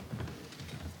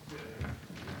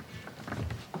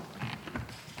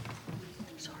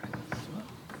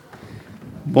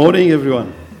Morning,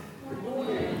 everyone.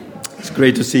 It's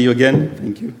great to see you again.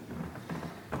 Thank you.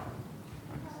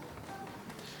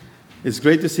 It's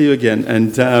great to see you again.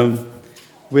 And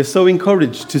we're so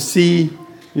encouraged to see,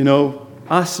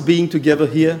 us being together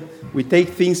here. We take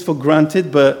things for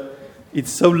granted, but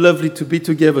it's so lovely to be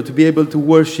together, to be able to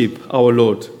worship our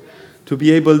Lord, to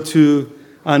be able to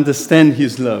understand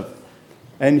His love.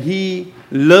 And He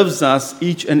loves us,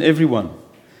 each and every one.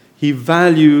 He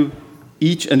values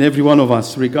each and every one of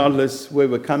us, regardless where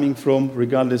we're coming from,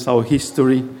 regardless our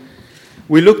history.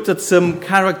 We looked at some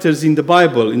characters in the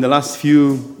Bible in the last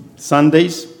few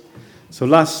Sundays. So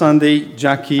last Sunday,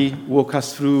 Jackie walked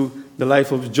us through the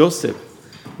life of Joseph.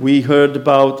 We heard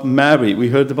about Mary. We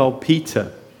heard about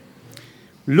Peter.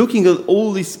 Looking at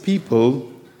all these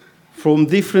people from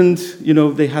different,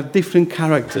 they had different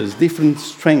characters, different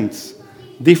strengths,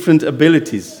 different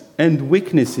abilities, and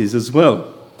weaknesses as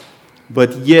well.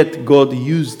 But yet God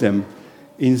used them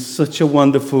in such a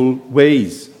wonderful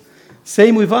ways.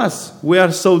 Same with us. We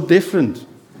are so different.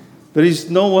 There is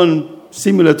no one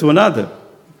similar to another.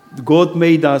 God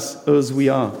made us as we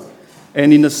are.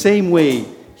 And in the same way,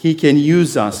 He can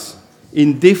use us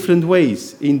in different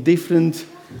ways, in different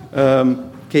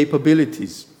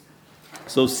capabilities.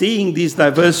 So seeing this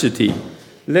diversity,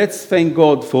 let's thank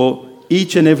God for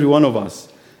each and every one of us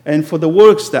and for the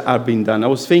works that are being done. I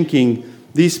was thinking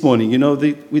this morning,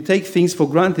 we take things for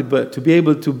granted, but to be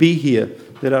able to be here,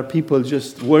 there are people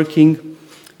just working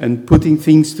and putting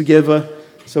things together.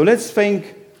 So let's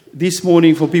thank this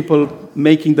morning for people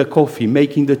making the coffee,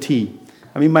 making the tea.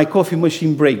 My coffee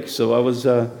machine breaks, so I was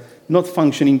not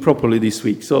functioning properly this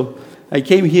week. So I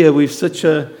came here with such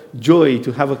a joy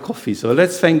to have a coffee. So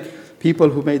let's thank people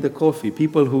who made the coffee,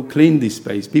 people who cleaned this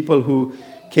space, people who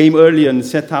came early and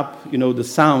set up, the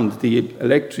sound, the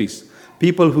electrics.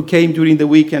 People who came during the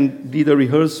week and did a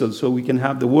rehearsal so we can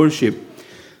have the worship.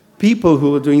 People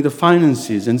who are doing the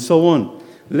finances and so on.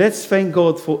 Let's thank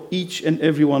God for each and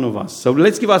every one of us. So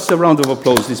let's give us a round of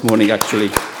applause this morning, actually.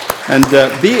 And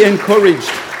be encouraged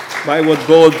by what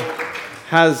God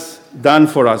has done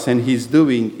for us and He's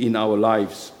doing in our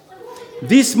lives.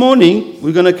 This morning,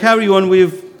 we're going to carry on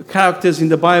with characters in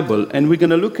the Bible. And we're going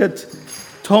to look at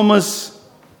Thomas,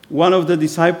 one of the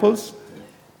disciples.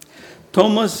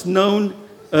 Thomas, known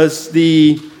as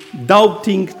the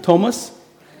doubting Thomas.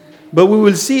 But we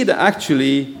will see that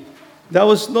actually that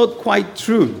was not quite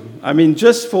true.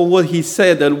 Just for what he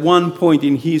said at one point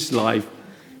in his life,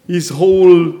 his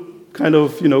whole kind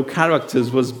of,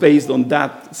 characters was based on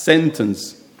that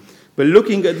sentence. But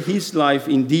looking at his life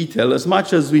in detail, as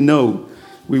much as we know,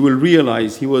 we will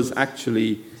realize he was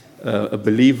actually a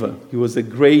believer. He was a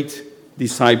great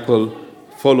disciple,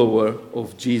 follower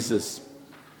of Jesus.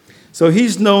 So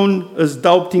he's known as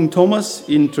doubting Thomas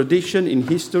in tradition, in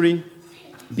history,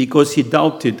 because he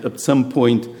doubted at some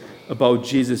point about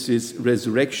Jesus'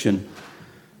 resurrection.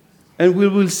 And we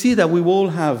will see that we all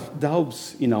have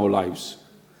doubts in our lives.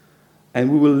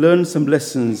 And we will learn some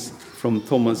lessons from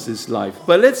Thomas's life.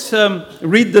 But let's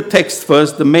read the text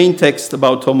first, the main text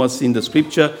about Thomas in the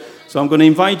scripture. So I'm going to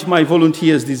invite my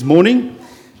volunteers this morning.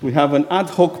 We have an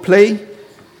ad hoc play.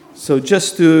 So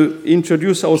just to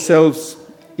introduce ourselves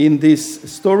in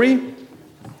this story,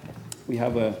 we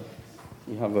have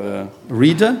a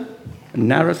reader, a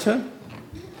narrator.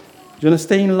 Do you want to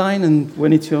stay in line, and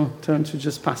when it's your turn to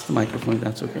just pass the microphone,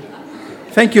 that's okay.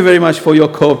 Thank you very much for your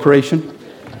cooperation.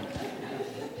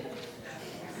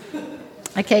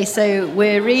 Okay, so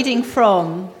we're reading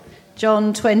from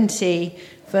John 20,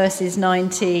 verses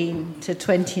 19 to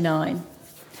 29.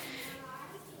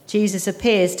 Jesus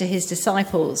appears to his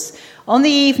disciples. On the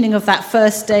evening of that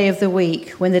first day of the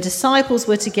week, when the disciples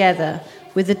were together,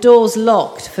 with the doors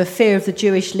locked for fear of the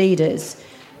Jewish leaders,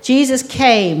 Jesus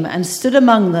came and stood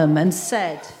among them and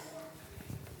said,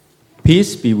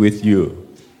 "Peace be with you."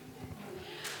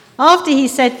 After he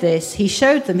said this, he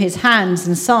showed them his hands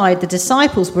and side. The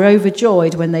disciples were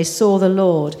overjoyed when they saw the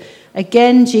Lord.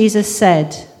 Again, Jesus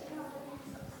said,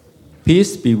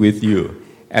 "Peace be with you.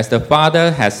 As the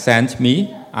Father has sent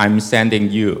me, I'm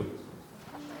sending you."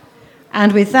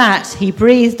 And with that, he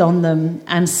breathed on them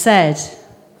and said,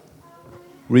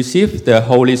 "Receive the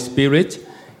Holy Spirit.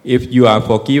 If you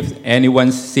forgive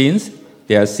anyone's sins,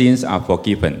 their sins are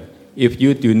forgiven. If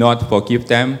you do not forgive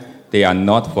them, they are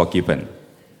not forgiven."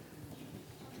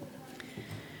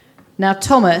 Now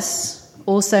Thomas,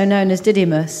 also known as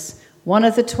Didymus, one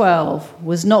of the 12,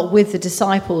 was not with the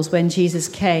disciples when Jesus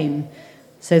came.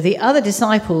 So the other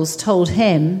disciples told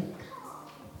him,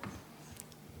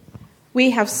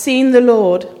 "We have seen the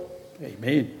Lord."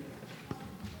 Amen.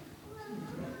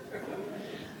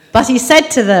 But he said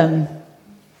to them,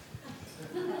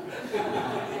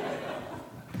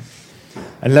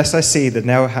 Unless I see the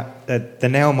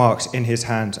nail marks in his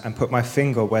hands, and put my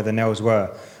finger where the nails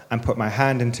were, and put my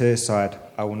hand into his side,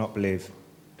 I will not believe.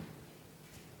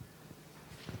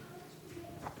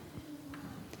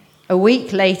 A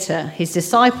week later, his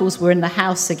disciples were in the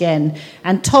house again,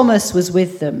 and Thomas was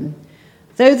with them.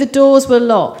 Though the doors were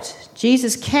locked,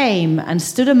 Jesus came and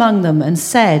stood among them and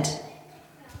said,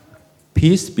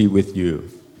 Peace be with you.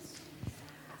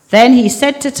 Then he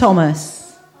said to Thomas,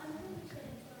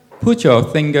 Put your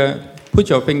finger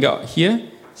here,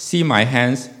 see my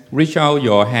hands, reach out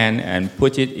your hand and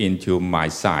put it into my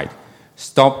side.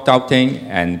 Stop doubting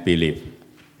and believe.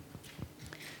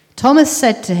 Thomas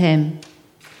said to him,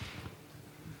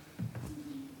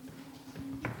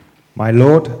 My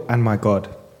Lord and my God.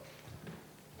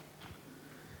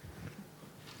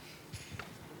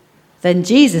 Then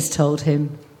Jesus told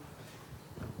him,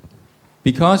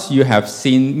 Because you have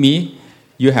seen me,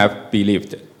 you have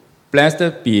believed.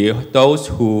 Blessed be those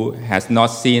who has not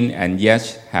seen and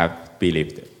yet have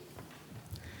believed.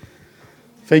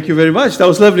 Thank you very much. That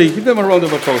was lovely. Give them a round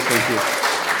of applause. Thank you.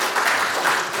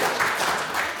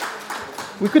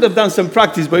 We could have done some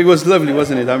practice, but it was lovely,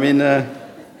 wasn't it? I mean,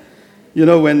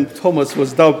 when Thomas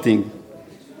was doubting,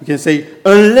 you can say,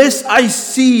 unless I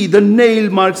see the nail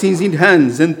marks in his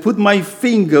hands and put my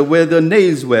finger where the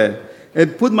nails were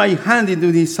and put my hand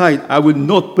into his side, I will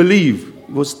not believe. It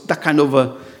was that kind of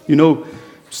a,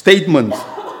 statement,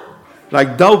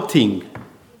 like doubting.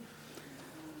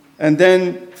 And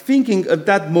then thinking at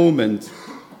that moment,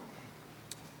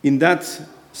 in that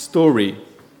story,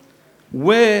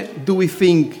 where do we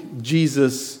think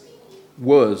Jesus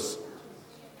was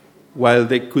while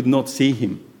they could not see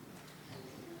him?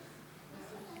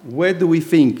 Where do we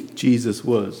think Jesus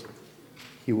was?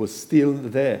 He was still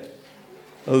there.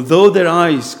 Although their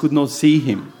eyes could not see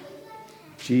him,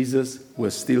 Jesus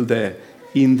was still there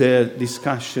in their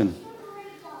discussion.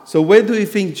 So where do we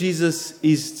think Jesus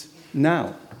is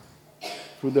now?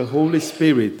 Through the Holy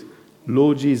Spirit,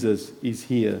 Lord Jesus is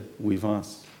here with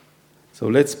us. So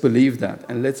let's believe that,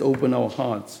 and let's open our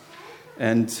hearts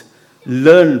and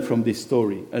learn from this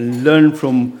story and learn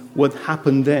from what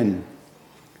happened then.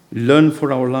 Learn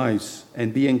for our lives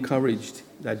and be encouraged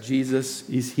that Jesus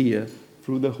is here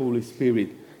through the Holy Spirit,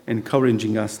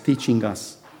 encouraging us, teaching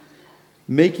us,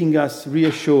 making us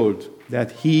reassured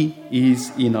that he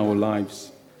is in our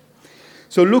lives.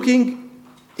 So looking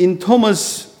in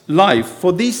Thomas' life,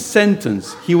 for this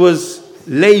sentence, he was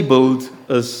labeled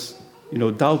as,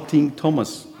 doubting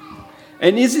Thomas.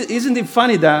 And isn't it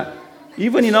funny that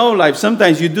even in our life,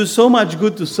 sometimes you do so much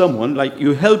good to someone, like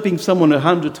you're helping someone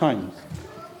 100 times.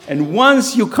 And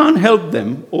once you can't help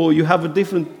them, or you have a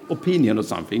different opinion or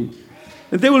something,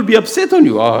 and they will be upset on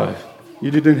you. Oh,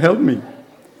 you didn't help me.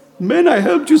 Man, I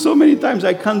helped you so many times,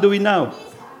 I can't do it now.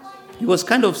 It was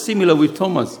kind of similar with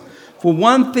Thomas. For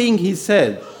one thing he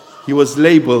said, he was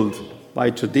labeled by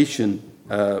tradition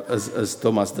as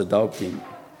Thomas the Doubting.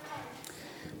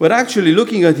 But actually,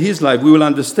 looking at his life, we will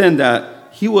understand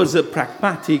that he was a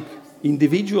pragmatic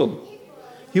individual.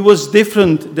 He was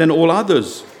different than all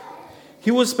others.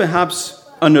 He was perhaps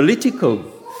analytical,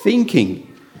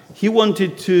 thinking. He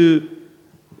wanted to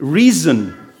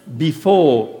reason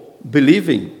before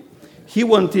believing. He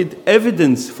wanted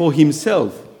evidence for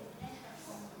himself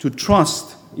to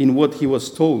trust in what he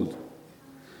was told.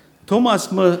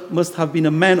 Thomas must have been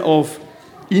a man of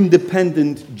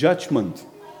independent judgment.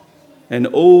 And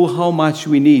oh, how much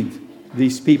we need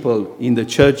these people in the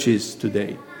churches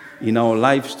today, in our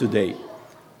lives today.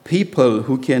 People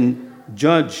who can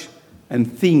judge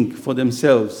and think for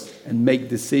themselves and make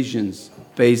decisions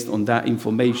based on that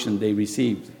information they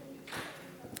received.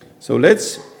 So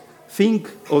let's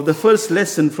think of the first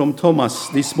lesson from Thomas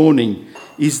this morning,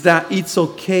 is that it's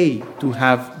okay to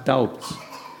have doubts.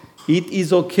 It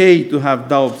is okay to have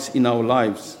doubts in our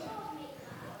lives.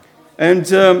 And,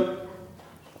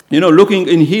 looking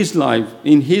in his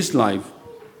life,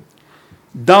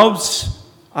 doubts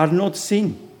are not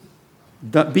sin.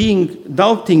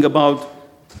 Doubting about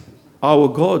our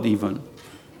God even,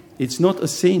 it's not a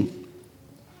sin.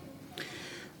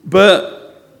 But,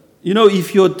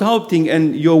 if you're doubting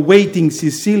and you're waiting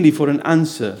sincerely for an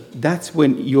answer, that's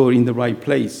when you're in the right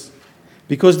place.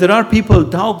 Because there are people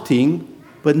doubting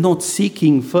but not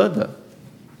seeking further.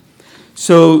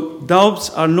 So doubts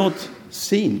are not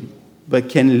sin, but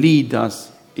can lead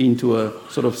us into a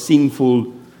sort of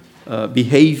sinful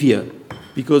behavior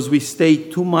because we stay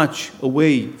too much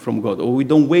away from God, or we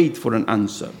don't wait for an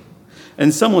answer.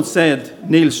 And someone said,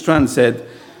 Neil Strand said,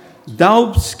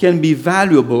 doubts can be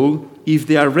valuable if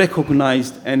they are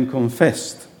recognized and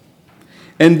confessed,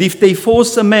 and if they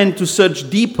force a man to search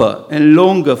deeper and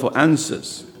longer for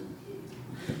answers.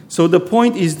 So the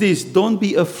point is this: don't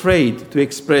be afraid to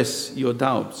express your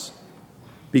doubts,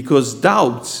 because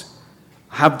doubts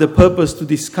have the purpose to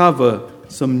discover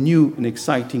some new and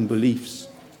exciting beliefs.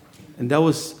 And that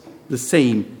was the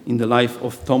same in the life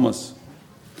of Thomas.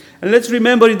 And let's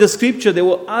remember, in the scripture there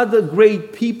were other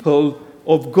great people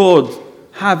of God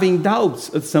having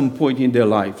doubts at some point in their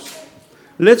lives.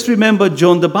 Let's remember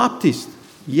John the Baptist.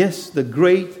 Yes, the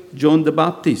great John the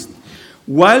Baptist.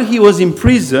 While he was in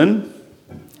prison,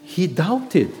 he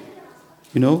doubted.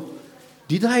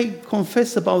 Did I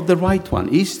confess about the right one?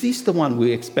 Is this the one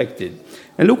we expected?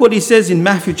 And look what he says in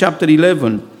Matthew chapter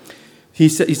 11. He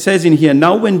says in here,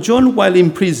 "Now when John, while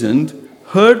imprisoned,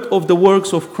 heard of the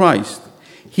works of Christ,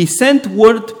 he sent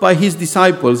word by his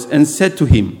disciples and said to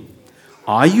him,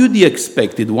 'Are you the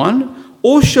expected one,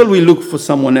 or shall we look for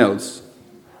someone else?'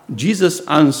 Jesus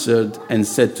answered and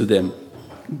said to them,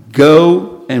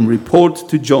 'Go and report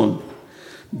to John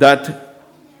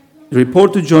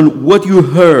what you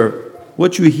heard,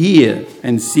 what you hear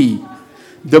and see.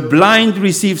 The blind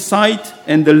receive sight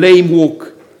and the lame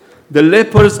walk. The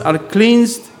lepers are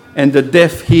cleansed and the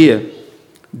deaf hear.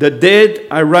 The dead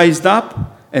are raised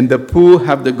up and the poor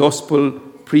have the gospel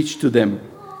preached to them.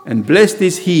 And blessed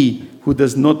is he who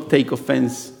does not take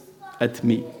offense at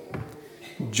me.'"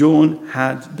 John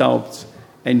had doubts,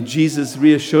 and Jesus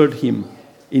reassured him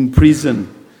in prison.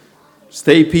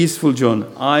 "Stay peaceful, John.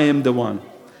 I am the one.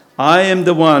 I am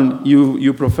the one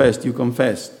you professed, you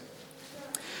confessed."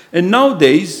 And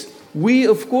nowadays, we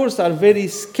of course are very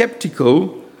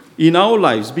skeptical in our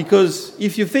lives, because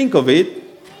if you think of it,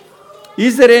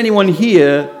 is there anyone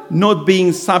here not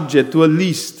being subject to at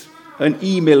least an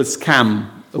email scam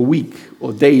a week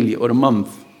or daily or a month?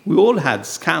 We all had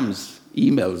scams,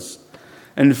 emails,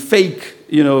 and fake,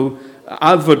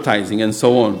 advertising and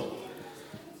so on.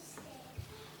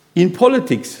 In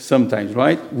politics sometimes,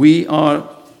 right? We are,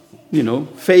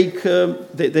 fake,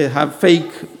 they have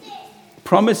fake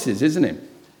promises, isn't it?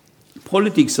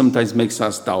 Politics sometimes makes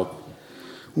us doubt.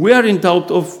 We are in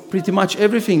doubt of pretty much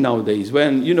everything nowadays.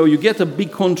 When, you get a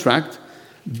big contract,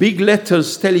 big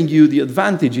letters telling you the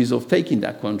advantages of taking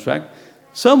that contract,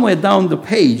 somewhere down the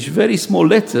page, very small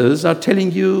letters are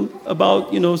telling you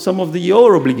about, some of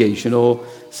your obligation or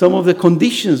some of the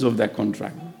conditions of that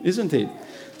contract, isn't it?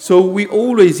 So we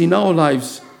always in our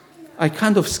lives are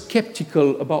kind of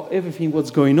skeptical about everything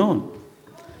what's going on.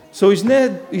 So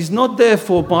it's not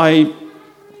therefore by,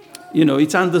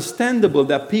 it's understandable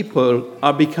that people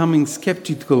are becoming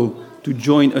skeptical to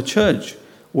join a church.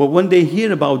 Well, when they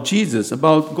hear about Jesus,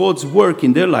 about God's work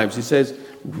in their lives, he says,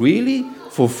 "Really?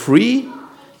 For free?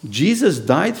 Jesus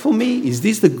died for me? Is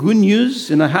this the good news?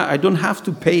 And I don't have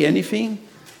to pay anything?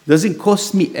 Doesn't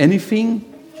cost me anything?"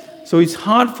 So it's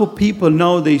hard for people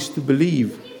nowadays to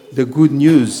believe the good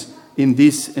news in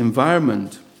this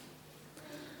environment.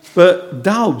 But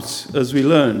doubts, as we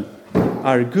learn,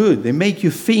 are good. They make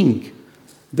you think.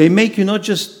 They make you not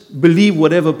just believe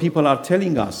whatever people are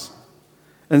telling us.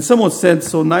 And someone said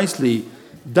so nicely,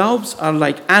 doubts are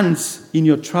like ants in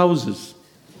your trousers.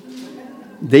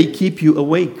 They keep you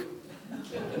awake.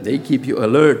 They keep you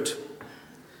alert.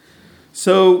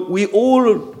 So we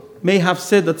all may have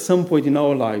said at some point in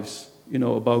our lives,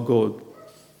 about God,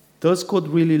 does God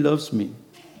really loves me?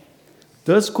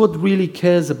 Does God really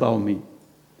cares about me?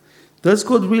 Does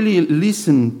God really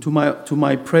listen to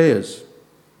my prayers?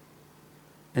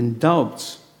 And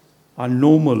doubts are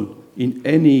normal in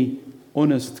any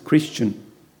honest Christian.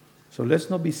 So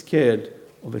let's not be scared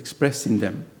of expressing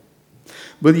them.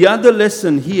 But the other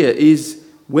lesson here is,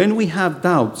 when we have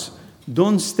doubts,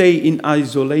 don't stay in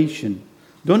isolation.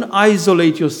 Don't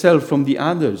isolate yourself from the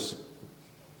others.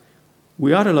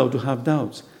 We are allowed to have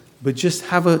doubts, but just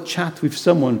have a chat with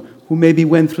someone who maybe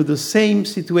went through the same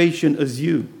situation as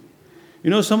you.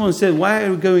 Someone said, "Why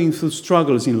are you going through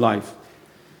struggles in life?"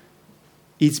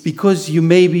 It's because you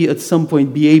maybe at some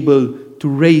point be able to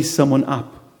raise someone up,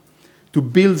 to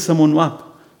build someone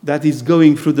up that is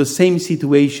going through the same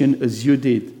situation as you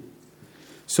did.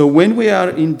 So when we are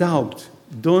in doubt,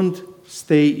 don't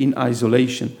stay in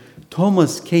isolation.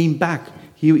 Thomas came back.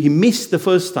 He missed the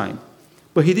first time.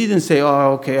 But he didn't say,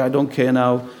 "Oh, okay, I don't care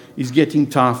now. It's getting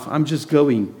tough. I'm just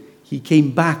going." He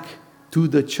came back to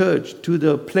the church, to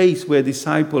the place where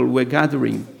disciples were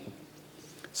gathering.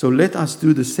 So let us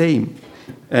do the same.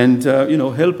 And,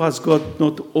 help us, God,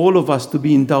 not all of us to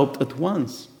be in doubt at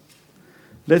once.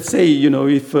 Let's say,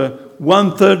 if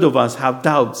 1/3 of us have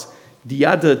doubts, the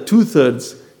other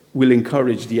 2/3 will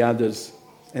encourage the others.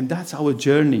 And that's our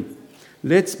journey.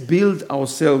 Let's build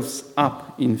ourselves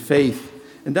up in faith.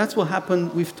 And that's what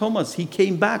happened with Thomas. He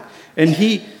came back and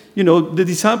he the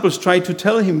disciples tried to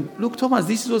tell him, look, Thomas,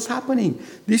 this is what's happening.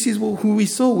 This is who we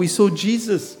saw. We saw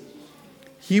Jesus.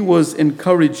 He was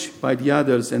encouraged by the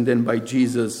others and then by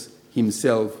Jesus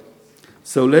himself.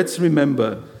 So let's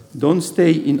remember, don't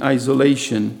stay in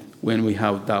isolation when we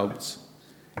have doubts.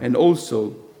 And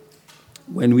also,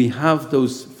 when we have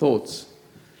those thoughts,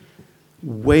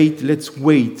 let's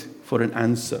wait for an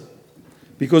answer.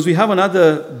 Because we have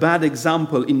another bad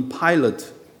example in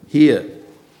Pilate here.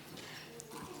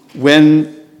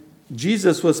 When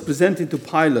Jesus was presented to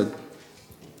Pilate,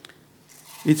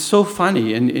 it's so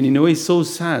funny and in a way so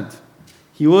sad.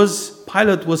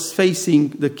 Pilate was facing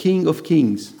the King of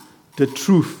Kings, the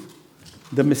truth,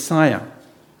 the Messiah.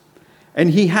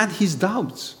 And he had his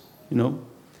doubts,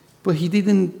 but he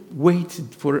didn't wait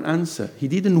for an answer.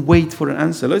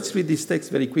 Let's read this text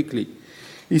very quickly.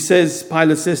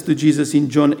 Pilate says to Jesus in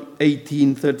John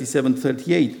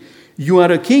 18:37-38, "You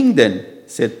are a king then,"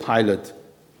 said Pilate.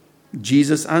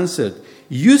 Jesus answered,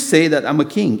 "You say that I'm a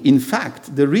king. In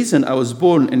fact, the reason I was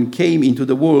born and came into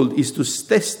the world is to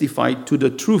testify to the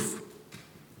truth.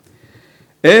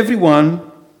 Everyone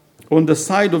on the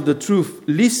side of the truth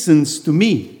listens to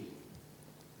me."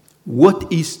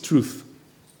 "What is truth?"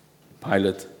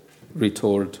 Pilate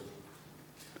retorted.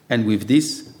 And with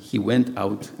this, he went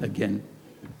out again.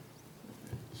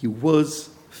 He was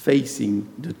facing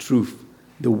the truth,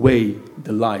 the way,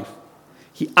 the life.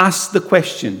 He asked the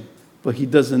question, but he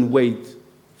doesn't wait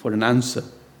for an answer.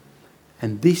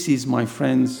 And this is, my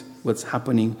friends, what's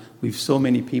happening with so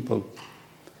many people.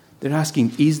 They're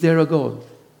asking, is there a God?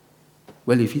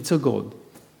 Well, if it's a God,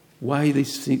 why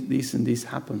this and this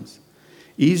happens?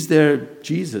 Is there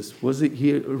Jesus? Was it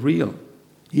here real?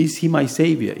 Is he my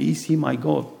Savior? Is he my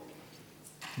God?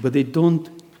 But they don't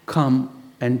come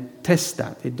and test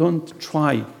that. They don't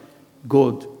try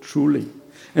God truly.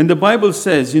 And the Bible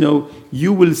says,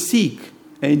 you will seek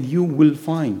and you will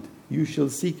find. You shall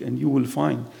seek and you will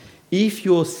find. If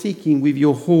you're seeking with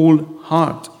your whole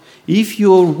heart, if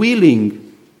you're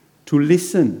willing to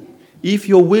listen, if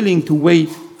you're willing to wait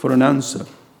for an answer.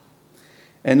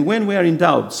 And when we are in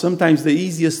doubt, sometimes the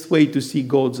easiest way to see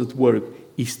God at work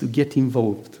is to get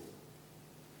involved.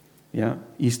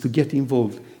 Is to get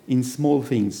involved in small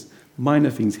things,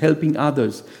 minor things, helping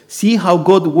others. See how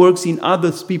God works in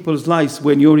other people's lives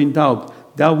when you're in doubt.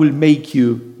 That will make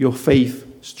your faith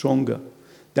stronger.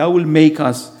 That will make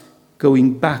us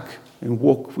going back and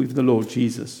walk with the Lord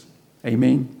Jesus.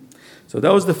 Amen. So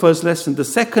that was the first lesson. The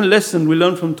second lesson we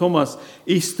learned from Thomas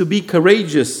is to be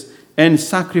courageous and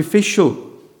sacrificial.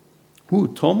 Who?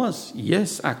 Thomas?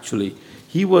 Yes, actually.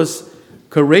 He was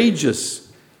courageous.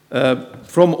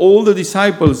 From all the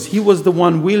disciples, he was the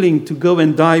one willing to go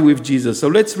and die with Jesus. So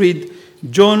let's read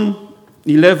John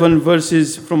 11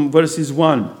 from verses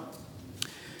 1.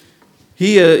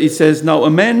 Here it says, "Now a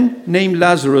man named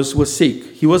Lazarus was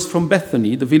sick. He was from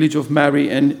Bethany, the village of Mary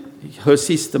and her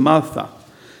sister Martha.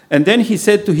 And then he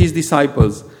said to his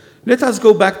disciples, 'Let us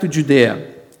go back to Judea.'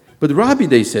 But Rabbi,"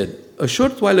 they said, "a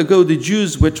short while ago the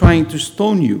Jews were trying to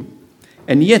stone you,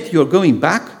 and yet you're going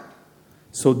back?"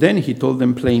 So then he told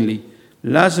them plainly,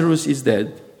 "Lazarus is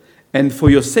dead, and for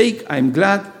your sake I am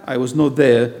glad I was not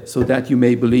there, so that you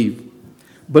may believe.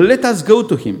 But let us go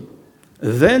to him."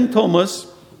 Then Thomas,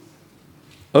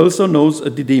 also known as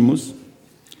Didymus,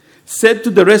 said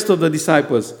to the rest of the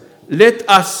disciples, "Let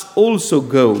us also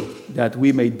go, that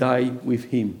we may die with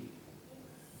him."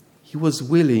 He was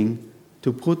willing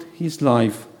to put his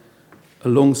life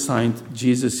alongside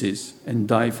Jesus's and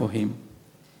die for him.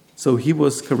 So he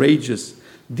was courageous.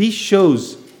 This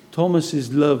shows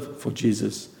Thomas's love for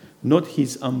Jesus, not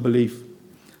his unbelief.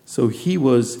 So he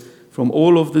was, from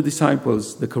all of the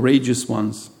disciples, the courageous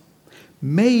ones.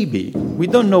 Maybe, we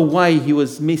don't know why he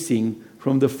was missing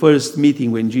from the first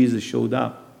meeting when Jesus showed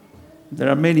up. There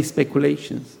are many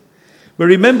speculations. But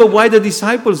remember why the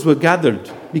disciples were gathered.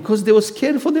 Because they were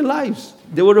scared for their lives.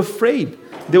 They were afraid.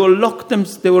 They were locked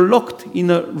in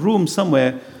a room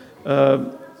somewhere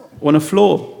on a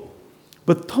floor.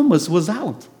 But Thomas was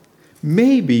out.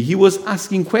 Maybe he was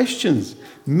asking questions.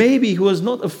 Maybe he was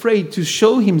not afraid to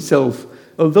show himself,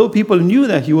 although people knew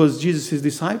that he was Jesus'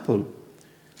 disciple.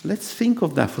 Let's think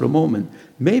of that for a moment.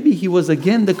 Maybe he was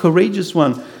again the courageous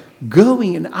one,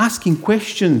 going and asking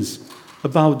questions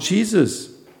about Jesus.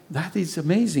 That is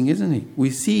amazing, isn't it? We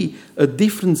see a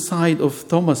different side of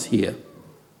Thomas here.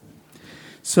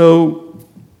 So,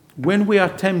 when we are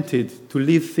tempted to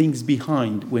leave things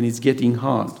behind when it's getting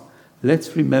hard,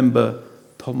 let's remember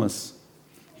Thomas.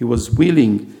 He was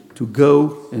willing to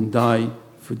go and die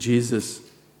for Jesus.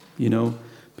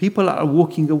 People are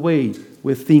walking away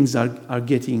where things are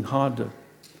getting harder.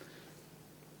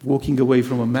 walking away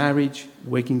from a marriage,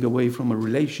 walking away from a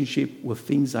relationship where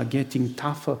things are getting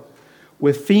tougher,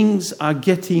 where things are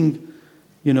getting,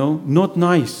 not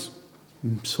nice.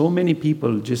 So many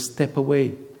people just step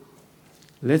away.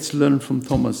 Let's learn from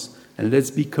Thomas and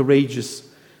let's be courageous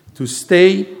to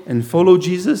stay and follow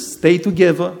Jesus, stay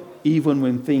together, even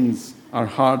when things are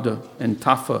harder and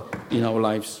tougher in our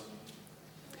lives.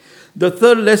 The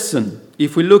third lesson,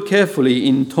 if we look carefully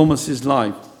in Thomas's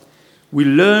life, we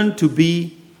learn to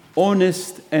be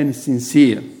honest and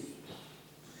sincere.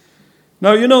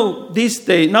 Now,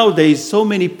 nowadays, so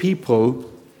many people,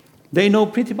 they know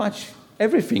pretty much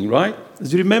everything, right?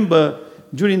 As you remember,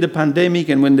 during the pandemic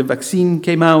and when the vaccine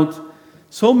came out,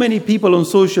 so many people on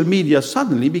social media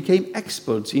suddenly became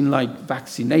experts in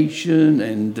vaccination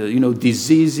and,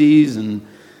 diseases and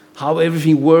how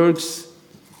everything works.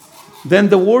 Then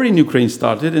the war in Ukraine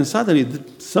started and suddenly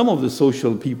some of the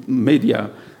social media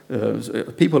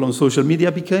people on social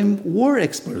media became war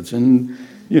experts and,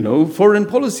 foreign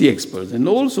policy experts and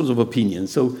all sorts of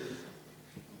opinions. So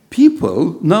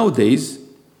people nowadays,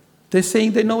 they're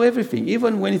saying they know everything,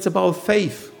 even when it's about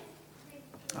faith.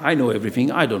 I know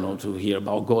everything. I don't know to hear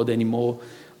about God anymore.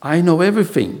 I know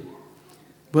everything.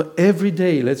 But every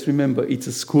day, let's remember, it's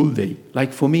a school day.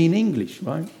 Like for me in English,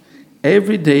 right?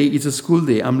 Every day is a school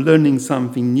day. I'm learning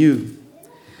something new.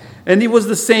 And it was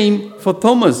the same for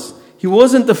Thomas. He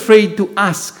wasn't afraid to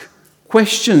ask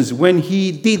questions when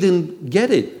he didn't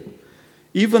get it.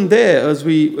 Even there, as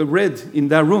we read in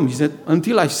that room, he said,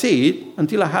 until I see it,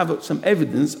 until I have some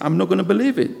evidence, I'm not going to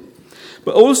believe it.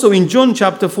 But also in John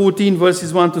chapter 14,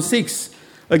 verses 1 to 6,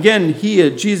 again, here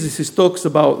Jesus talks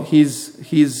about his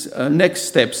next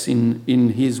steps in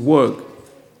his work.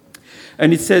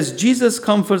 And it says, Jesus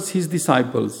comforts his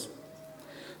disciples.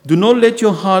 Do not let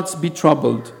your hearts be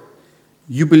troubled.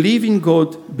 You believe in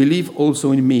God, believe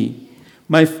also in me.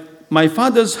 My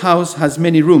Father's house has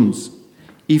many rooms.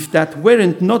 If that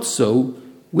weren't not so,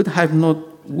 would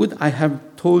I have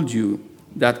told you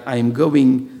that I am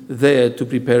going there to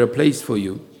prepare a place for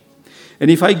you?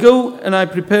 And if I go and I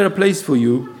prepare a place for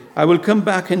you, I will come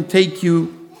back and take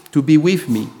you to be with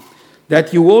me,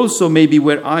 that you also may be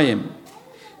where I am.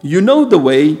 You know the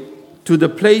way to the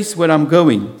place where I'm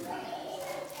going.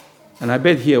 And I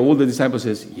bet here all the disciples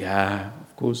says, yeah,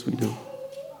 of course we do.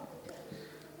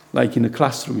 Like in a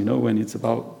classroom, when it's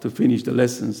about to finish the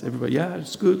lessons, everybody, yeah,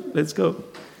 it's good, let's go.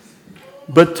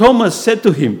 But Thomas said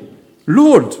to him,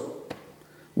 Lord,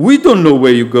 we don't know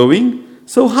where you're going,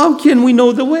 so how can we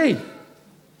know the way?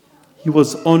 He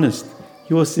was honest.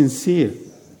 He was sincere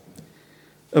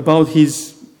about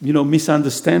his,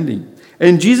 misunderstanding.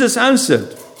 And Jesus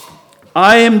answered,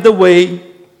 I am the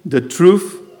way, the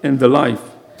truth, and the life.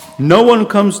 No one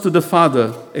comes to the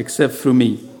Father except through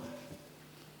me.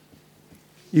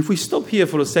 If we stop here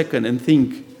for a second and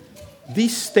think,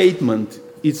 this statement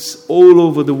is all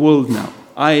over the world now.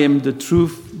 I am the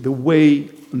truth, the way,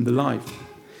 and the life.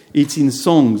 It's in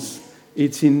songs.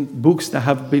 It's in books that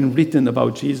have been written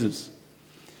about Jesus.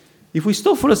 If we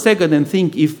stop for a second and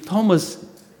think, if Thomas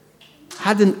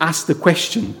hadn't asked the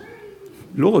question,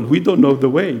 Lord, we don't know the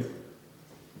way,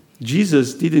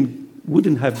 Jesus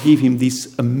wouldn't have given him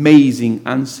this amazing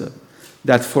answer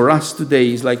that for us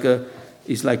today is like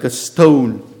a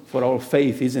stone for our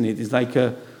faith, isn't it? It's like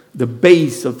the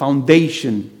base, a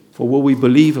foundation for what we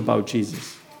believe about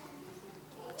Jesus.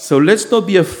 So let's not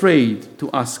be afraid to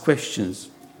ask questions,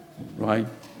 right?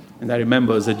 And I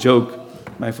remember as a joke,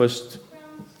 my first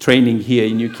training here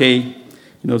in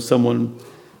UK, someone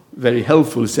very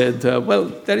helpful said, well,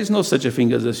 there is no such a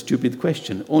thing as a stupid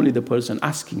question, only the person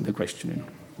asking the question.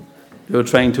 They were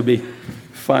trying to be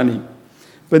funny.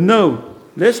 But no,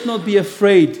 let's not be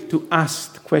afraid to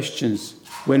ask questions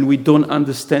when we don't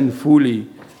understand fully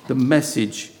the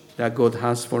message that God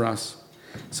has for us.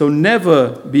 So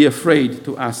never be afraid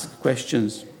to ask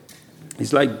questions.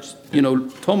 It's like,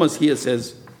 Thomas here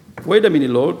says, wait a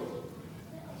minute, Lord,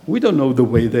 we don't know the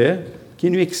way there.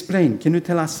 Can you explain? Can you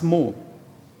tell us more?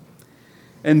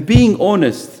 And being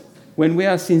honest, when we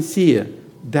are sincere,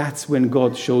 that's when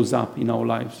God shows up in our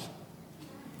lives.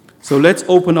 So let's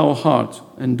open our heart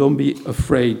and don't be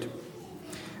afraid.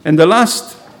 And the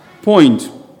last point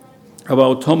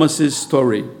about Thomas's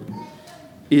story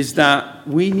is that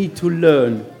we need to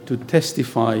learn to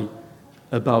testify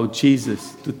about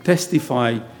Jesus, to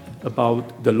testify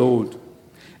about the Lord.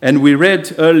 And we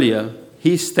read earlier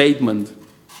his statement,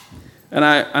 and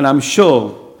I'm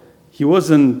sure he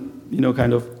wasn't,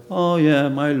 oh yeah,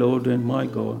 my Lord and my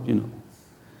God,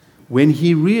 When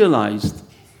he realized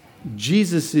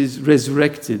Jesus is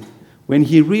resurrected, when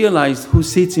he realized who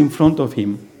sits in front of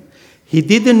him, he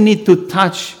didn't need to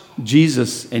touch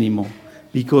Jesus anymore.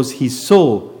 because he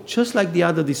saw, just like the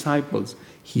other disciples,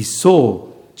 he saw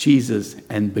Jesus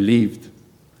and believed.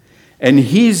 And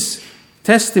his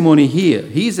testimony here,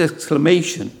 his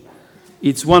exclamation,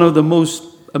 it's one of the most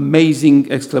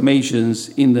amazing exclamations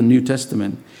in the New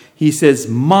Testament. He says,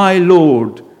 "My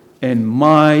Lord and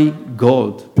my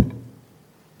God."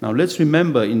 Now let's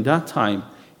remember, in that time,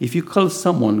 if you call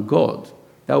someone God,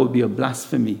 that would be a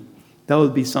blasphemy. That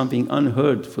would be something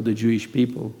unheard for the Jewish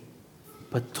people.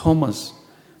 But Thomas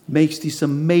makes this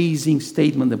amazing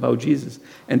statement about Jesus.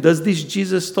 And does this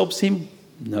Jesus stops him?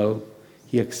 No,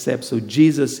 he accepts. So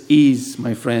Jesus is,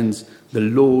 my friends, the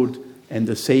Lord and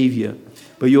the Savior.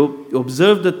 But you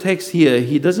observe the text here,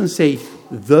 he doesn't say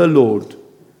the Lord,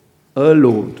 a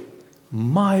Lord,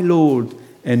 my Lord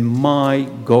and my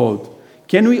God.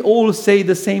 Can we all say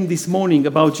the same this morning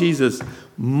about Jesus?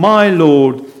 My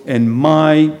Lord and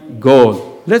my God.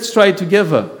 Let's try it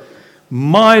together.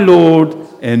 My Lord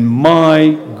and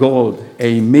my God.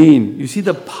 Amen. You see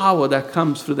the power that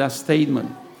comes through that statement.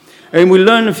 And we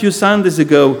learned a few Sundays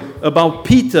ago about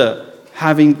Peter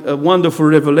having a wonderful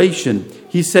revelation.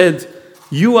 He said,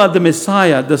 "You are the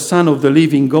Messiah, the Son of the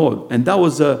living God." And that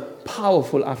was a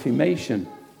powerful affirmation.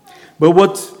 But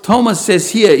what Thomas says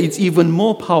here, it's even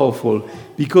more powerful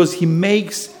because he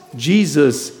makes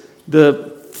Jesus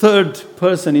the third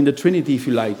person in the Trinity, if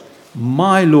you like,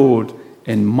 my Lord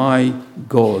and my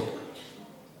God.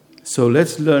 So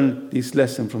let's learn this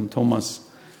lesson from Thomas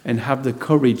and have the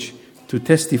courage to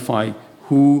testify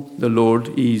who the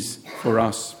Lord is for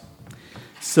us.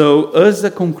 So as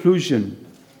a conclusion,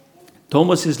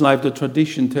 Thomas's life, the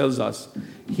tradition tells us,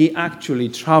 he actually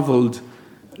traveled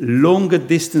longer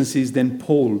distances than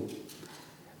Paul.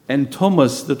 And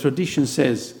Thomas, the tradition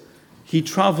says, he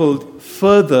traveled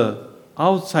further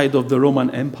outside of the Roman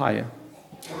Empire.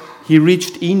 He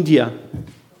reached India,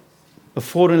 a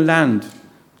foreign land,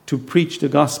 to preach the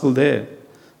gospel there.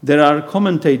 There are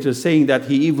commentators saying that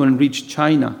he even reached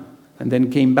China and then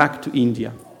came back to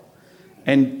India.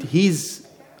 And his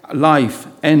life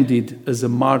ended as a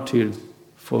martyr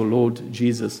for Lord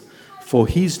Jesus, for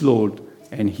his Lord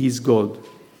and his God.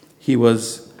 He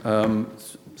was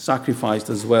sacrificed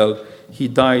as well. He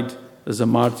died as a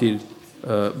martyr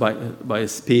by a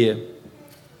spear.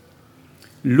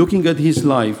 Looking at his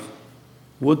life,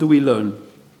 what do we learn?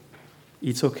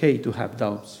 It's okay to have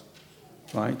doubts,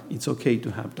 right? It's okay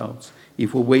to have doubts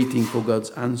if we're waiting for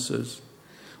God's answers.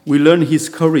 We learn his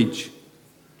courage.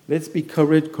 Let's be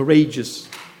courageous.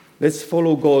 Let's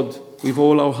follow God with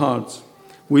all our hearts.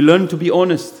 We learn to be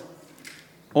honest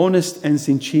and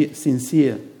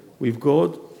sincere with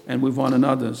God and with one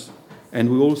another. And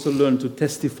we also learn to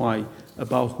testify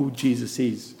about who Jesus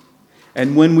is.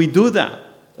 And when we do that,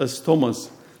 as Thomas,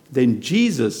 then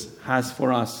Jesus has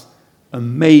for us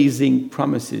amazing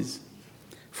promises.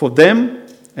 For them,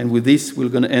 and with this we're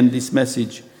going to end this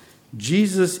message,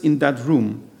 Jesus in that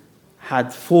room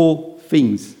had 4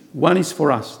 things. 1 is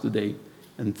for us today,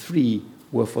 and 3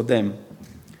 were for them.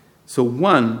 So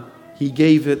 1, he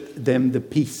gave them the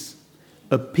peace,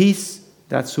 a peace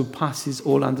that surpasses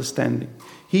all understanding.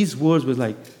 His words were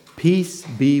like, "Peace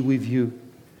be with you."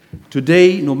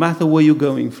 Today, no matter what you're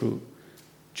going through,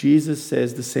 Jesus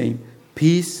says the same,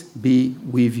 "Peace be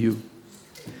with you."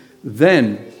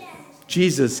 Then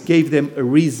Jesus gave them a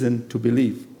reason to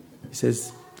believe. He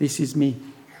says, "This is me.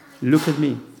 Look at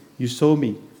me. You saw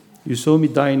me. You saw me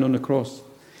dying on the cross."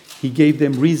 He gave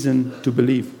them reason to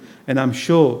believe. And I'm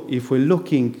sure if we're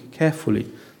looking carefully,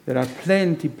 there are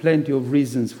plenty of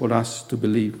reasons for us to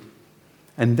believe.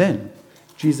 And then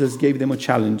Jesus gave them a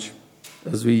challenge,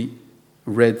 as we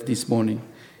read this morning.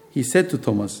 He said to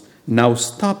Thomas, "Now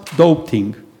stop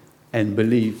doubting and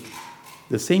believe."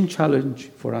 The same challenge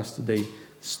for us today.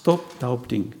 Stop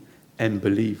doubting and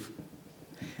believe.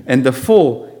 And the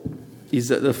fourth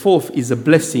is a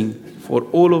blessing for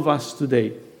all of us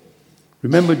today.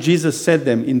 Remember, Jesus said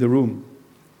them in the room,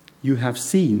 "You have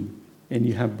seen and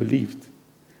you have believed.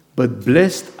 But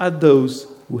blessed are those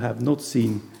who have not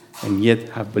seen and yet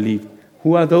have believed."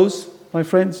 Who are those, my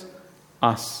friends?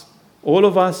 Us. All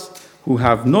of us who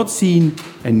have not seen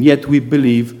and yet we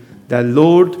believe that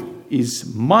Lord is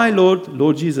my Lord,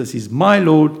 Lord Jesus is my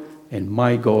Lord and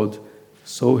my God.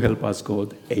 So help us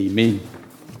God. Amen.